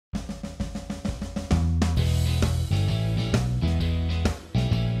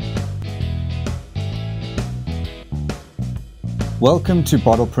Welcome to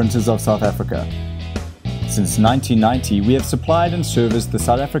Bottle Printers of South Africa. Since 1990, we have supplied and serviced the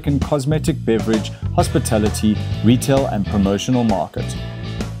South African cosmetic, beverage, hospitality, retail and promotional market.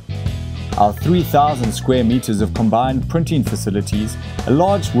 Our 3,000 square meters of combined printing facilities, a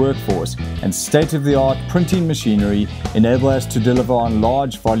large workforce and state-of-the-art printing machinery enable us to deliver on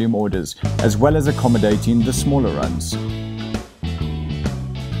large volume orders as well as accommodating the smaller runs.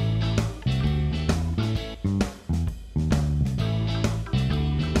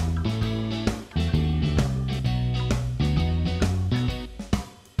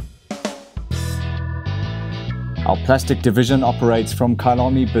 Our plastic division operates from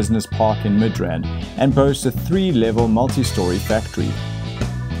Kailami Business Park in Midrand and boasts a 3-level multi-story factory.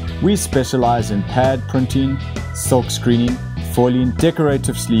 We specialize in pad printing, silk screening, foiling,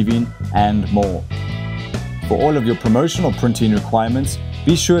 decorative sleeving and more. For all of your promotional printing requirements,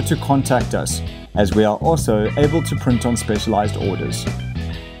 be sure to contact us, as we are also able to print on specialized orders.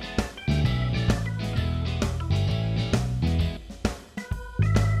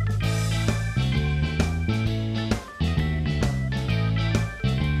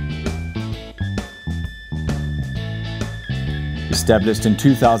 Established in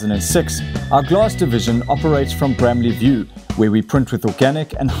 2006, our glass division operates from Bramley View, where we print with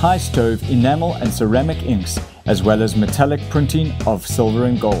organic and high stove enamel and ceramic inks, as well as metallic printing of silver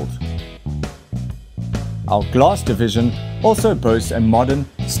and gold. Our glass division also boasts a modern,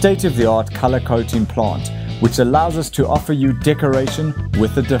 state-of-the-art color coating plant, which allows us to offer you decoration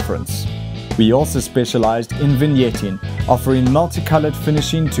with a difference. We also specialized in vignetting, offering multicolored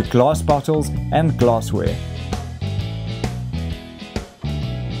finishing to glass bottles and glassware.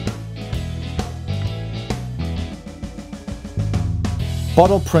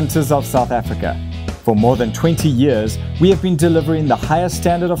 Bottle Printers of South Africa. For more than 20 years, we have been delivering the highest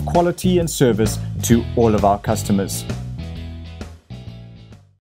standard of quality and service to all of our customers.